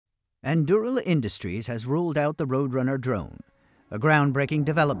Anduril Industries has rolled out the Roadrunner drone, a groundbreaking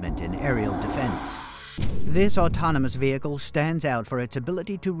development in aerial defense. This autonomous vehicle stands out for its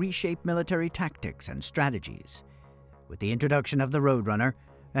ability to reshape military tactics and strategies. With the introduction of the Roadrunner,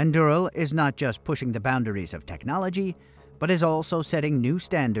 Anduril is not just pushing the boundaries of technology, but is also setting new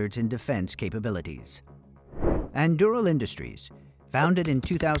standards in defense capabilities. Anduril Industries, founded in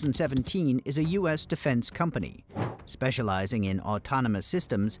 2017, is a U.S. defense company specializing in autonomous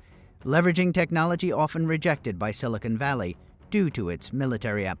systems, leveraging technology often rejected by Silicon Valley due to its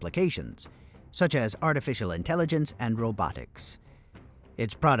military applications, such as artificial intelligence and robotics.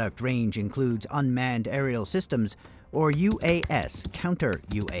 Its product range includes unmanned aerial systems, or UAS,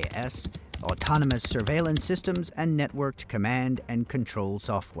 counter-UAS, autonomous surveillance systems, and networked command and control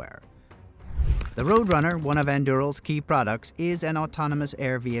software. The Roadrunner, one of Anduril's key products, is an autonomous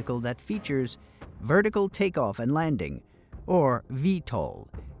air vehicle that features vertical takeoff and landing, or VTOL,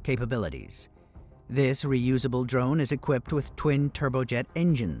 capabilities. This reusable drone is equipped with twin turbojet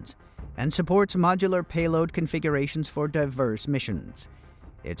engines and supports modular payload configurations for diverse missions.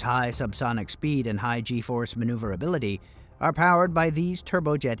 Its high subsonic speed and high G-force maneuverability are powered by these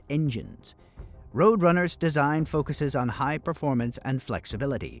turbojet engines. Roadrunner's design focuses on high performance and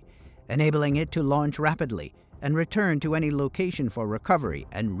flexibility, enabling it to launch rapidly and return to any location for recovery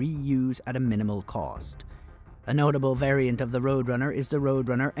and reuse at a minimal cost. A notable variant of the Roadrunner is the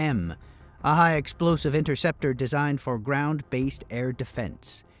roadrunner-m, a high-explosive interceptor designed for ground-based air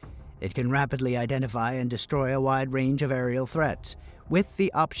defense. It can rapidly identify and destroy a wide range of aerial threats, with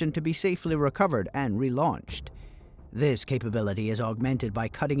the option to be safely recovered and relaunched. This capability is augmented by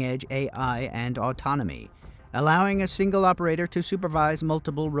cutting-edge AI and autonomy, allowing a single operator to supervise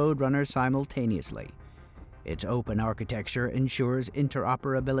multiple Roadrunners simultaneously. Its open architecture ensures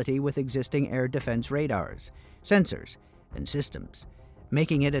interoperability with existing air defense radars, sensors, and systems,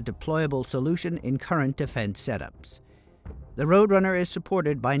 making it a deployable solution in current defense setups. The Roadrunner is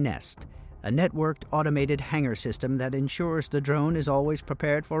supported by Nest, a networked automated hangar system that ensures the drone is always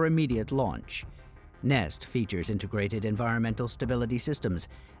prepared for immediate launch. Nest features integrated environmental stability systems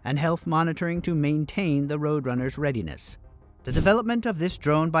and health monitoring to maintain the Roadrunner's readiness. The development of this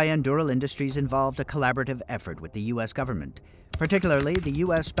drone by Anduril Industries involved a collaborative effort with the U.S. government, particularly the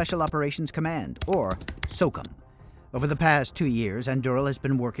U.S. Special Operations Command, or SOCOM. Over the past 2 years, Anduril has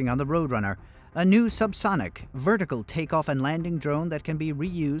been working on the Roadrunner, a new subsonic, vertical takeoff and landing drone that can be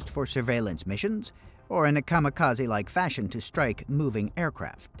reused for surveillance missions or in a kamikaze-like fashion to strike moving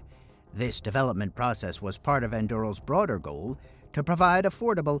aircraft. This development process was part of Anduril's broader goal to provide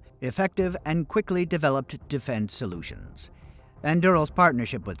affordable, effective, and quickly developed defense solutions. Anduril's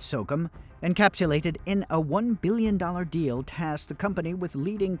partnership with SOCOM, encapsulated in a $1 billion deal, tasked the company with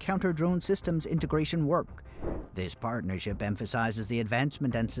leading counter-drone systems integration work. This partnership emphasizes the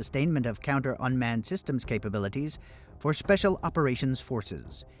advancement and sustainment of counter-unmanned systems capabilities for special operations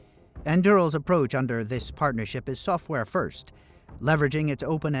forces. Anduril's approach under this partnership is software-first, leveraging its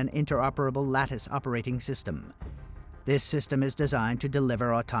open and interoperable Lattice operating system. This system is designed to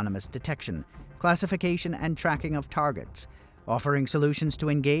deliver autonomous detection, classification, and tracking of targets, offering solutions to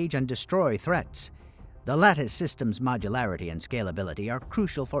engage and destroy threats. The Lattice system's modularity and scalability are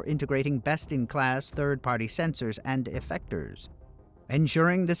crucial for integrating best-in-class third-party sensors and effectors,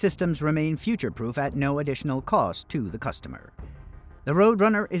 ensuring the systems remain future-proof at no additional cost to the customer. The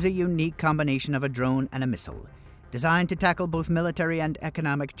Roadrunner is a unique combination of a drone and a missile, designed to tackle both military and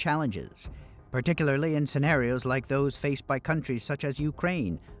economic challenges, particularly in scenarios like those faced by countries such as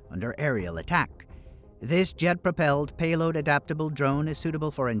Ukraine under aerial attack. This jet-propelled, payload-adaptable drone is suitable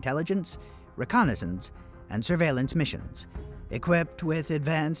for intelligence, reconnaissance, and surveillance missions. Equipped with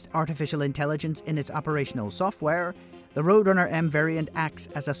advanced artificial intelligence in its operational software, the Roadrunner-m variant acts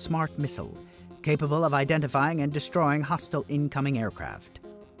as a smart missile, capable of identifying and destroying hostile incoming aircraft.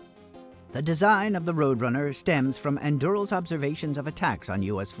 The design of the Roadrunner stems from Anduril's observations of attacks on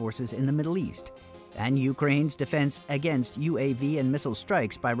U.S. forces in the Middle East and Ukraine's defense against UAV and missile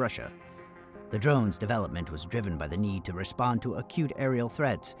strikes by Russia. The drone's development was driven by the need to respond to acute aerial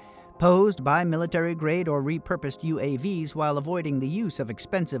threats posed by military-grade or repurposed UAVs while avoiding the use of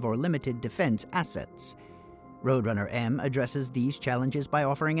expensive or limited defense assets. Roadrunner-m addresses these challenges by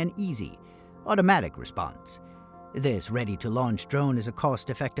offering an easy, automatic response. This ready-to-launch drone is a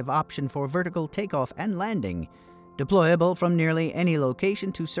cost-effective option for vertical takeoff and landing, deployable from nearly any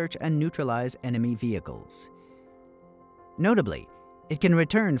location to search and neutralize enemy vehicles. Notably, it can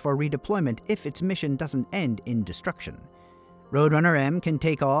return for redeployment if its mission doesn't end in destruction. Roadrunner-m can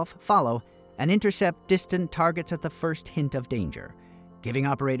take off, follow, and intercept distant targets at the first hint of danger, giving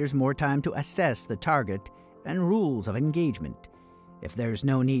operators more time to assess the target and rules of engagement. If there's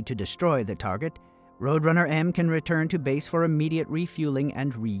no need to destroy the target, Roadrunner-m can return to base for immediate refueling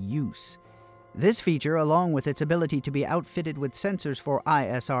and reuse. This feature, along with its ability to be outfitted with sensors for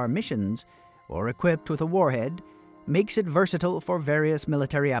ISR missions or equipped with a warhead, makes it versatile for various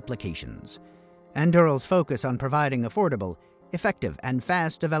military applications. Anduril's focus on providing affordable, effective, and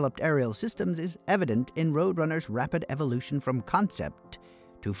fast-developed aerial systems is evident in Roadrunner's rapid evolution from concept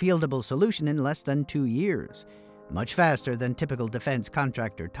to fieldable solution in less than 2 years, much faster than typical defense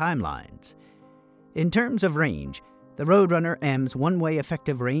contractor timelines. In terms of range, the Roadrunner-m's one-way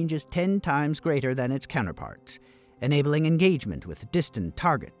effective range is 10 times greater than its counterparts, enabling engagement with distant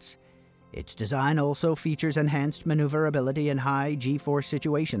targets. Its design also features enhanced maneuverability in high G-force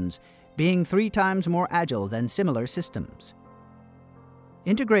situations, being 3 times more agile than similar systems.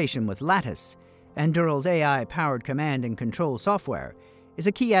 Integration with Lattice, Anduril's AI-powered command and control software, is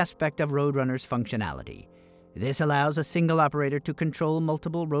a key aspect of Roadrunner's functionality. This allows a single operator to control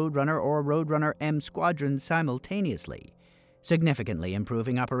multiple Roadrunner or Roadrunner-m squadrons simultaneously, significantly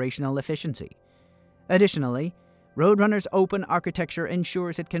improving operational efficiency. Additionally, Roadrunner's open architecture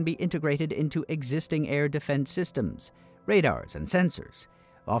ensures it can be integrated into existing air defense systems, radars, and sensors,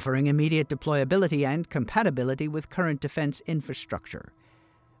 offering immediate deployability and compatibility with current defense infrastructure.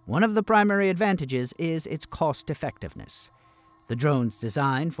 One of the primary advantages is its cost-effectiveness. The drone's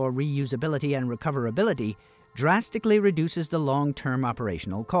design for reusability and recoverability drastically reduces the long-term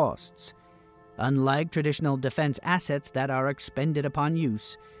operational costs. Unlike traditional defense assets that are expended upon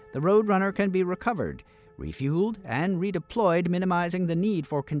use, the Roadrunner can be recovered, refueled, and redeployed, minimizing the need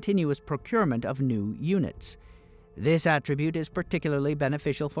for continuous procurement of new units. This attribute is particularly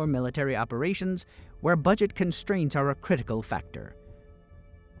beneficial for military operations where budget constraints are a critical factor.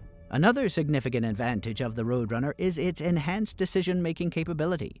 Another significant advantage of the Roadrunner is its enhanced decision-making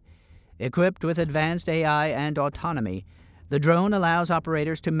capability. Equipped with advanced AI and autonomy, the drone allows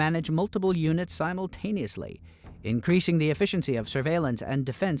operators to manage multiple units simultaneously, increasing the efficiency of surveillance and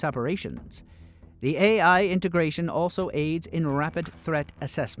defense operations. The AI integration also aids in rapid threat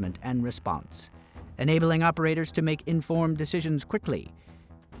assessment and response, enabling operators to make informed decisions quickly.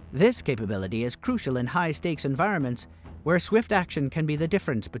 This capability is crucial in high-stakes environments where swift action can be the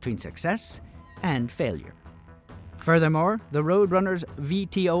difference between success and failure. Furthermore, the Roadrunner's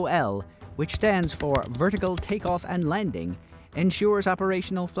VTOL, which stands for Vertical Takeoff and Landing, ensures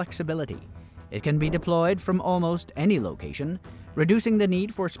operational flexibility. It can be deployed from almost any location, reducing the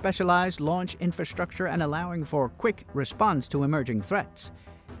need for specialized launch infrastructure and allowing for quick response to emerging threats.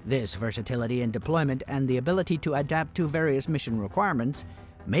 This versatility in deployment and the ability to adapt to various mission requirements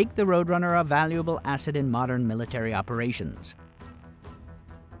make the Roadrunner a valuable asset in modern military operations.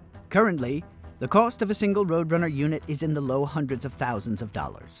 Currently, the cost of a single Roadrunner unit is in the low hundreds of thousands of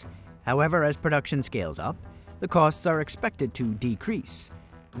dollars. However, as production scales up, the costs are expected to decrease.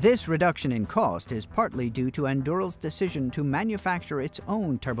 This reduction in cost is partly due to Anduril's decision to manufacture its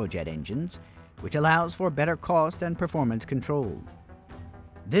own turbojet engines, which allows for better cost and performance control.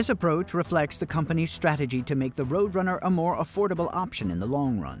 This approach reflects the company's strategy to make the Roadrunner a more affordable option in the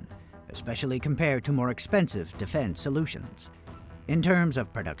long run, especially compared to more expensive defense solutions. In terms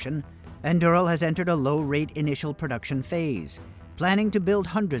of production, Anduril has entered a low-rate initial production phase, planning to build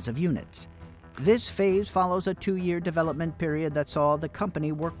hundreds of units. This phase follows a 2-year development period that saw the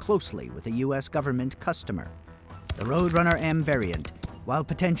company work closely with a U.S. government customer. The Roadrunner-m variant, while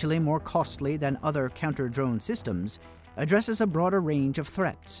potentially more costly than other counter-drone systems, addresses a broader range of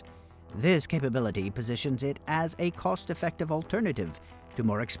threats. This capability positions it as a cost-effective alternative to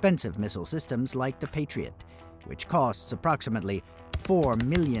more expensive missile systems like the Patriot, which costs approximately $4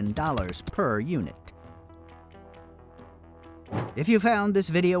 million per unit. If you found this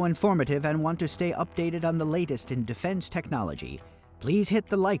video informative and want to stay updated on the latest in defense technology, please hit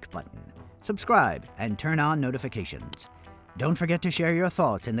the like button, subscribe, and turn on notifications. Don't forget to share your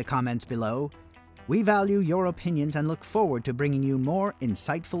thoughts in the comments below. We value your opinions and look forward to bringing you more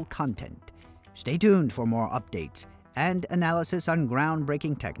insightful content. Stay tuned for more updates and analysis on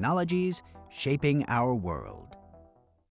groundbreaking technologies shaping our world.